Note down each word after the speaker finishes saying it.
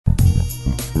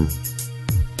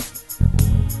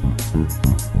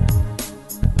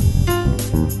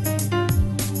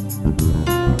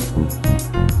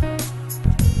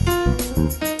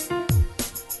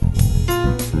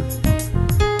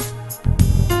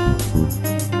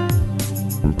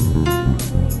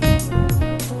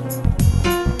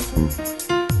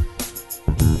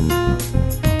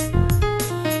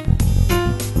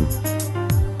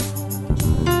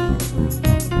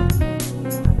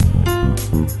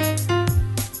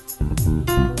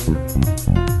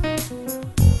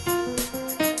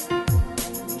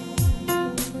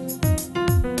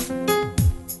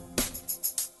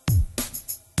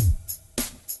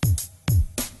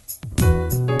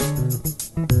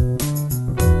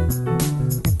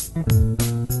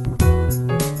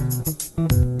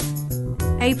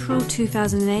April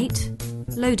 2008,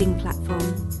 loading platform.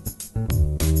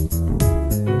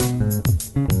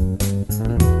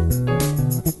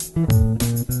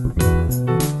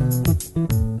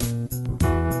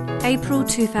 April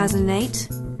 2008,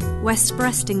 west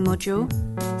breasting module,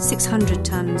 600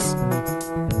 tons.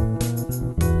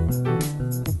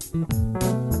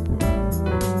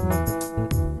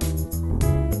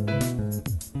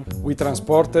 We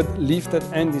transported, lifted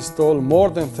and installed more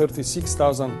than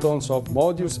 36,000 tons of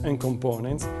modules and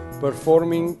components,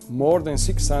 performing more than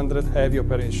 600 heavy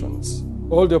operations.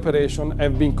 All the operations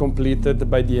have been completed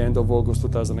by the end of August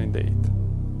 2008.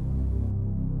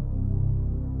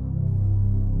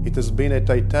 It has been a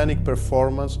titanic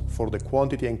performance for the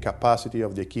quantity and capacity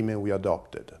of the equipment we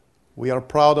adopted. We are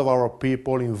proud of our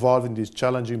people involved in this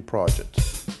challenging project.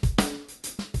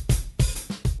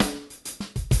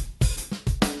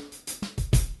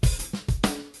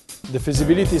 The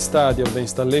feasibility study of the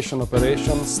installation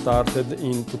operation started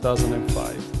in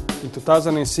 2005. In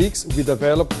 2006, we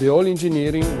developed the whole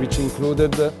engineering, which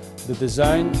included the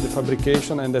design, the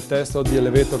fabrication and the test of the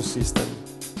elevator system.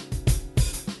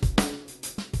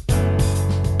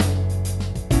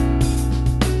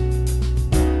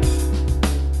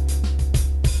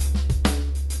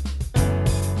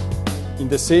 In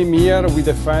the same year, we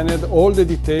defined all the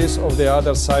details of the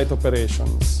other site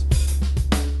operations.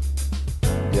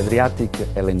 The Adriatic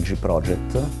LNG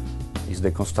project is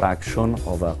the construction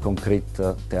of a concrete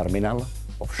terminal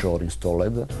offshore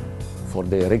installed for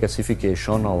the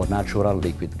rigassification of natural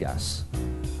liquid gas.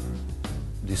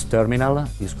 This terminal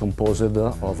is composed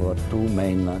of two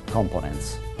main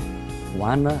components.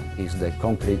 One is the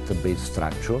concrete-based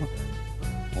structure,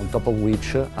 on top of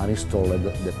which are installed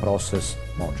the process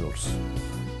modules.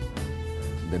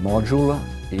 The module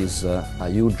is a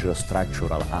huge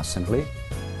structural assembly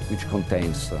which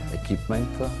contains equipment,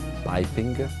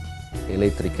 piping,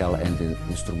 electrical and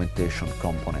instrumentation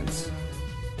components.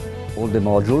 All the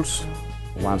modules,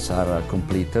 once are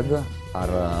completed,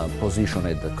 are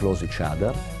positioned close each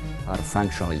other, are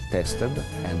functionally tested,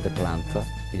 and the plant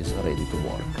is ready to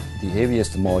work. The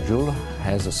heaviest module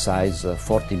has a size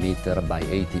 40 meter by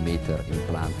 80 meter in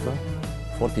plant,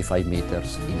 45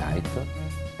 meters in height,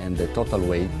 and the total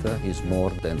weight is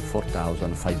more than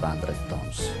 4,500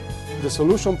 tons. The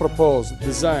solution proposed,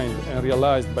 designed and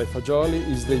realized by Fagioli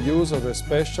is the use of a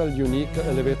special, unique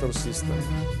elevator system.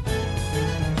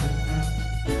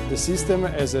 The system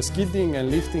has a skidding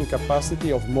and lifting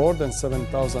capacity of more than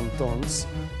 7,000 tons,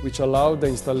 which allowed the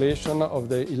installation of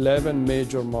the 11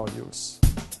 major modules.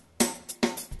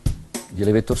 The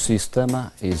elevator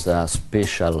system is a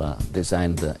special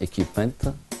designed equipment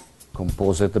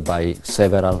composed by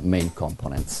several main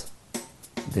components.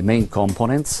 The main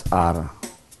components are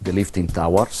the lifting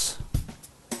towers,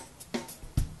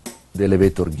 the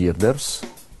elevator girders,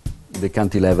 the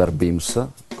cantilever beams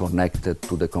connected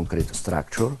to the concrete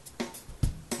structure,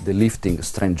 the lifting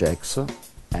strain jacks,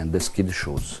 and the skid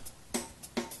shoes.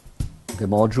 The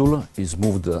module is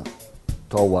moved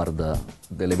toward the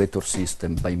elevator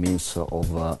system by means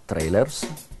of trailers.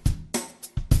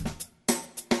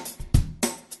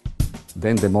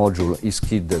 Then the module is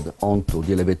skidded onto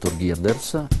the elevator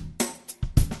girders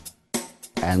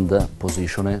and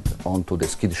positioned onto the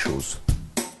skid shoes.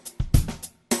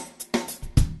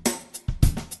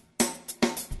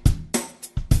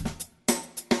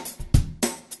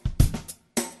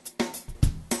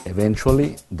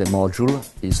 Eventually, the module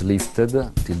is lifted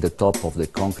till the top of the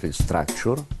concrete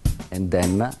structure and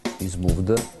then is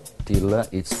moved till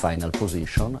its final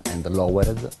position and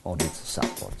lowered on its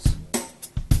supports.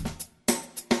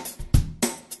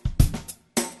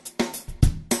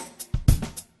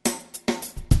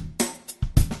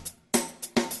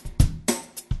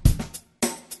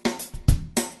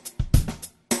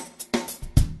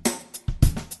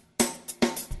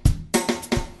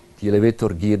 The elevator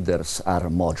girders are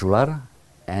modular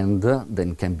and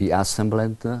then can be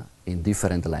assembled in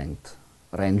different lengths,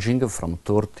 ranging from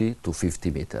 30 to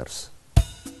 50 meters.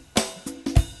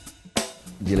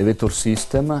 The elevator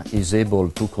system is able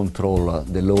to control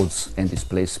the loads and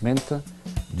displacement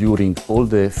during all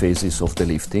the phases of the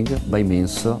lifting by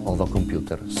means of a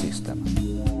computer system.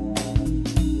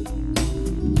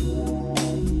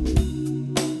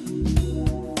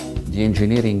 The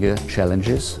engineering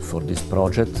challenges for this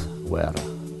project were,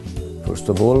 first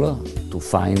of all, to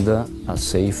find a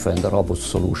safe and robust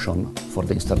solution for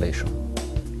the installation.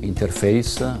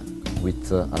 Interface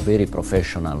with a very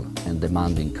professional and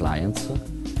demanding clients,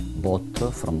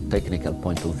 both from technical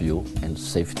point of view and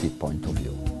safety point of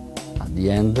view. At the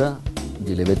end,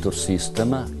 the elevator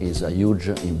system is a huge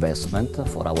investment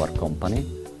for our company,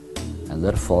 and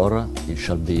therefore it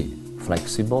shall be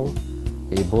flexible,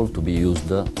 able to be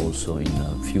used also in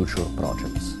future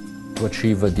projects. To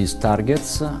achieve these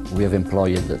targets, we have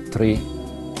employed 3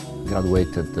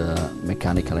 graduated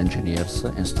mechanical engineers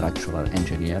and structural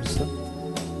engineers,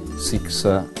 6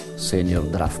 senior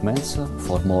draftsmen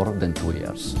for more than 2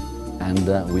 years. And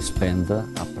we spend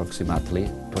approximately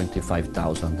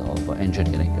 25,000 of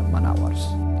engineering man-hours.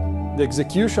 The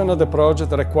execution of the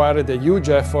project required a huge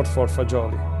effort for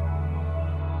Fagioli.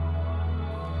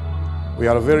 We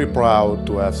are very proud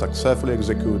to have successfully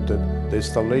executed the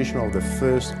installation of the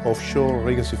first offshore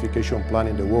rigassification plant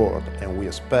in the world, and we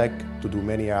expect to do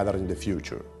many others in the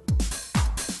future.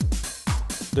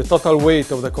 The total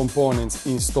weight of the components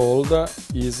installed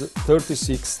is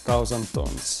 36,000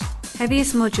 tons.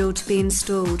 Heaviest module to be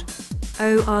installed,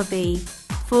 ORV,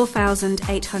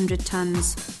 4,800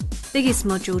 tons. Biggest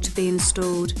module to be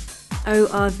installed,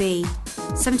 ORV,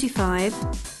 75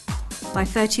 by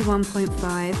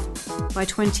 31.5 by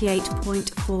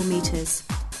 28.4 meters.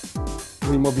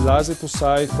 We mobilized to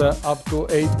site up to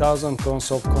 8,000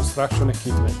 tons of construction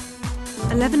equipment.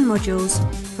 11 modules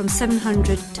from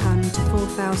 700 ton to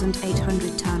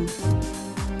 4,800 ton.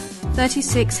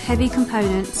 36 heavy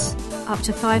components up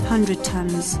to 500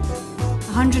 tons.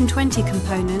 120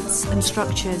 components and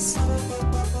structures.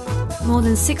 More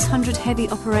than 600 heavy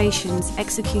operations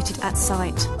executed at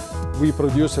site. We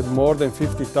produced more than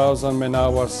 50,000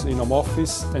 man-hours in home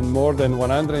office and more than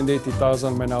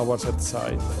 180,000 man-hours at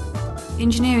site.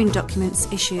 Engineering documents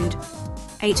issued,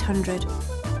 800.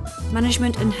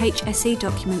 Management and HSE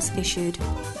documents issued,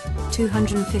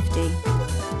 250.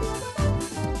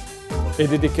 A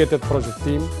dedicated project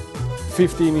team,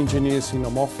 15 engineers in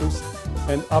home office,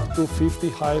 and up to 50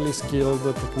 highly skilled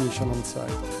technicians on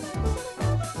site.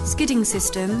 Skidding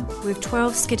system with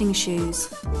 12 skidding shoes.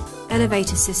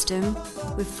 Elevator system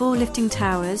with 4 lifting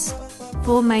towers,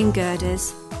 4 main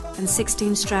girders and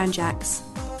 16 strand jacks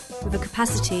with a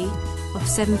capacity of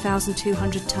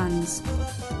 7,200 tons.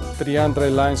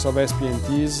 300 lines of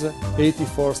SPNTs,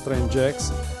 84 strand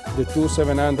jacks, the 2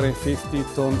 750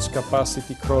 tons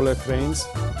capacity crawler cranes,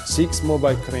 6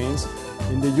 mobile cranes,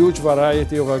 and the huge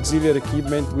variety of auxiliary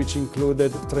equipment which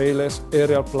included trailers,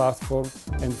 aerial platform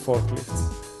and forklifts.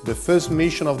 The first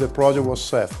mission of the project was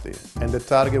safety, and the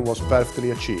target was perfectly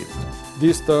achieved.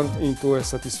 This turned into a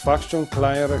satisfaction,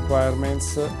 client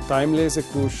requirements, timely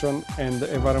execution and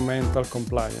environmental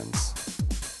compliance.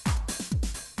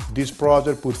 This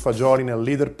project put Fagioli in a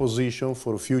leader position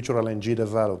for future LNG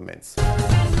developments.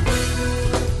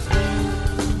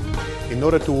 In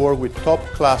order to work with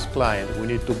top-class clients, we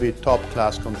need to be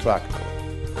top-class contractor.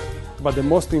 But the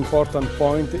most important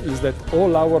point is that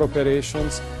all our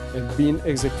operations have been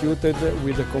executed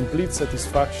with a complete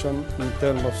satisfaction in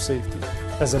terms of safety.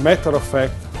 As a matter of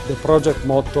fact, the project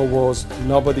motto was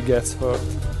 "Nobody gets hurt."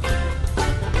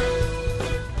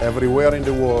 Everywhere in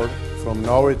the world, from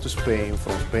Norway to Spain,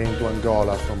 from Spain to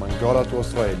Angola, from Angola to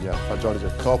Australia, Fagioli is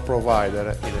a top provider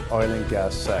in the oil and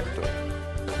gas sector.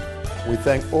 We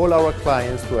thank all our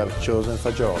clients to have chosen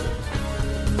Fagioli.